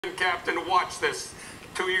captain, watch this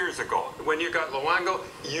 2 years ago. When you got Luongo,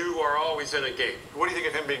 you are always in a game. What do you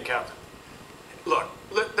think of him being captain? Look,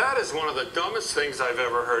 that is one of the dumbest things I've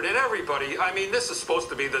ever heard. And everybody, I mean, this is supposed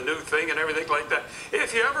to be the new thing and everything like that.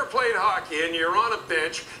 If you ever played hockey and you're on a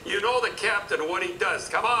bench, you know the captain, what he does.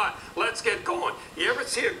 Come on, let's get going. You ever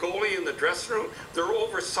see a goalie in the dressing room? They're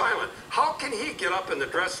over silent. How can he get up in the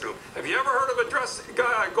dressing room? Have you ever heard of a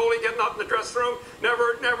goalie getting up in the dressing room?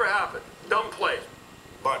 Never happened. Dumb play.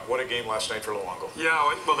 But what a game last night for Luongo.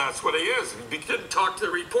 Yeah, well, that's what he is. He didn't talk to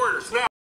the reporters. Now,